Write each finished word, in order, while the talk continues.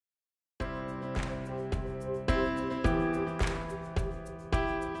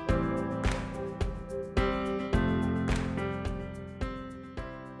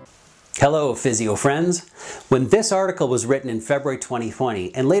Hello, physio friends. When this article was written in February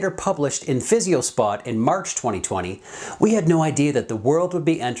 2020 and later published in PhysioSpot in March 2020, we had no idea that the world would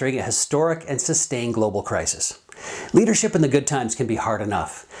be entering a historic and sustained global crisis. Leadership in the good times can be hard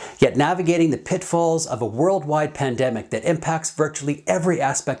enough, yet navigating the pitfalls of a worldwide pandemic that impacts virtually every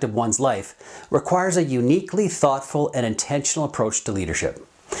aspect of one's life requires a uniquely thoughtful and intentional approach to leadership.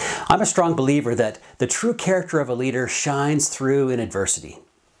 I'm a strong believer that the true character of a leader shines through in adversity.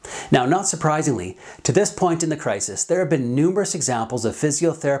 Now, not surprisingly, to this point in the crisis, there have been numerous examples of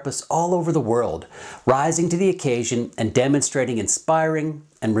physiotherapists all over the world rising to the occasion and demonstrating inspiring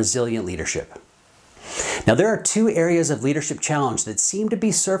and resilient leadership. Now, there are two areas of leadership challenge that seem to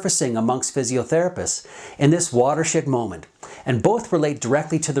be surfacing amongst physiotherapists in this watershed moment, and both relate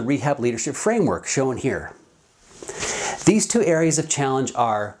directly to the rehab leadership framework shown here. These two areas of challenge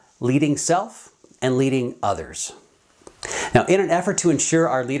are leading self and leading others. Now, in an effort to ensure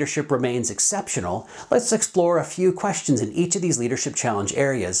our leadership remains exceptional, let's explore a few questions in each of these leadership challenge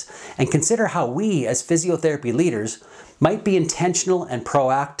areas and consider how we, as physiotherapy leaders, might be intentional and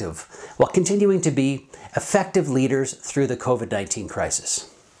proactive while continuing to be effective leaders through the COVID-19 crisis.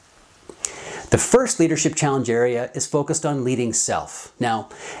 The first leadership challenge area is focused on leading self. Now,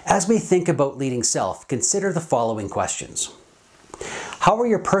 as we think about leading self, consider the following questions. How are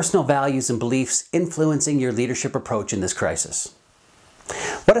your personal values and beliefs influencing your leadership approach in this crisis?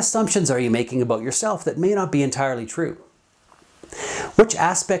 What assumptions are you making about yourself that may not be entirely true? Which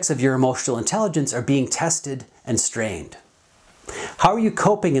aspects of your emotional intelligence are being tested and strained? How are you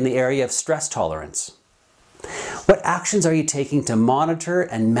coping in the area of stress tolerance? What actions are you taking to monitor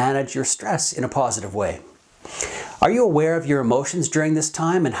and manage your stress in a positive way? Are you aware of your emotions during this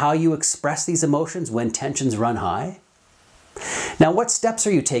time and how you express these emotions when tensions run high? Now, what steps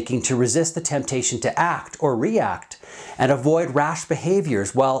are you taking to resist the temptation to act or react and avoid rash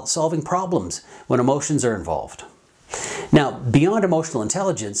behaviors while solving problems when emotions are involved? Now, beyond emotional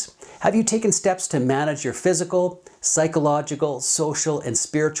intelligence, have you taken steps to manage your physical, psychological, social, and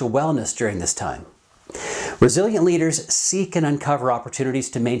spiritual wellness during this time? Resilient leaders seek and uncover opportunities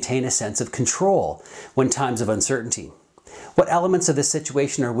to maintain a sense of control when times of uncertainty. What elements of this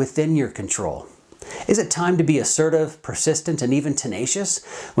situation are within your control? Is it time to be assertive, persistent, and even tenacious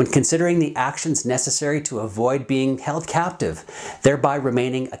when considering the actions necessary to avoid being held captive, thereby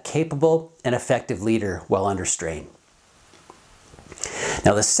remaining a capable and effective leader while under strain?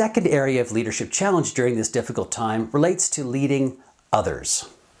 Now, the second area of leadership challenge during this difficult time relates to leading others.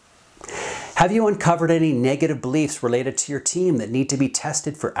 Have you uncovered any negative beliefs related to your team that need to be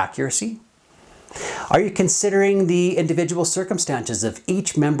tested for accuracy? Are you considering the individual circumstances of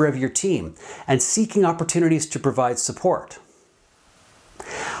each member of your team and seeking opportunities to provide support?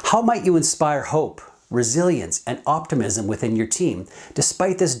 How might you inspire hope, resilience, and optimism within your team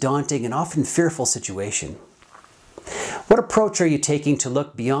despite this daunting and often fearful situation? What approach are you taking to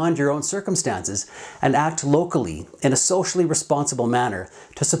look beyond your own circumstances and act locally in a socially responsible manner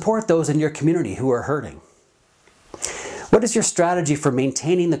to support those in your community who are hurting? What is your strategy for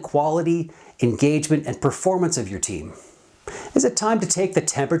maintaining the quality, engagement, and performance of your team? Is it time to take the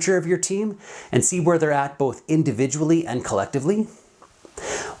temperature of your team and see where they're at both individually and collectively?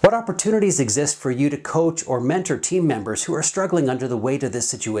 What opportunities exist for you to coach or mentor team members who are struggling under the weight of this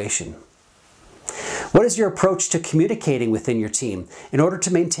situation? What is your approach to communicating within your team in order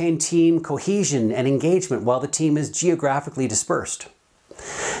to maintain team cohesion and engagement while the team is geographically dispersed?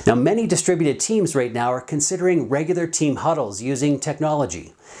 Now, many distributed teams right now are considering regular team huddles using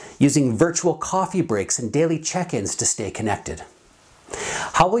technology, using virtual coffee breaks and daily check-ins to stay connected.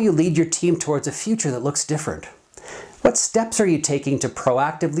 How will you lead your team towards a future that looks different? What steps are you taking to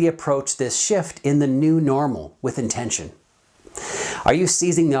proactively approach this shift in the new normal with intention? Are you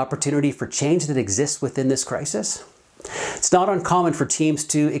seizing the opportunity for change that exists within this crisis? It's not uncommon for teams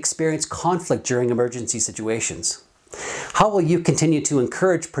to experience conflict during emergency situations. How will you continue to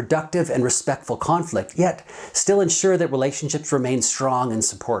encourage productive and respectful conflict, yet still ensure that relationships remain strong and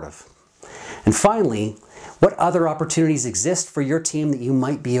supportive? And finally, what other opportunities exist for your team that you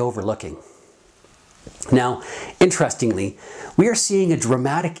might be overlooking? Now, interestingly, we are seeing a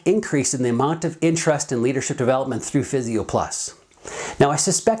dramatic increase in the amount of interest in leadership development through Physioplus. Now, I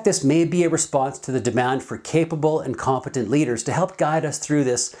suspect this may be a response to the demand for capable and competent leaders to help guide us through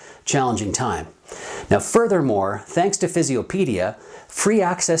this challenging time. Now, furthermore, thanks to Physiopedia, free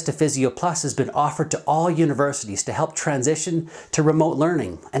access to Physioplus has been offered to all universities to help transition to remote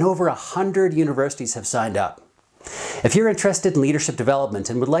learning, and over 100 universities have signed up. If you're interested in leadership development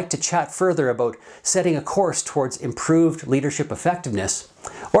and would like to chat further about setting a course towards improved leadership effectiveness,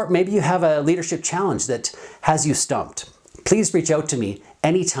 or maybe you have a leadership challenge that has you stumped, please reach out to me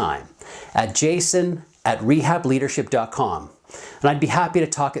anytime. at jason@rehableadership.com, and I'd be happy to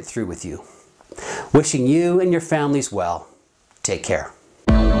talk it through with you. Wishing you and your families well. Take care.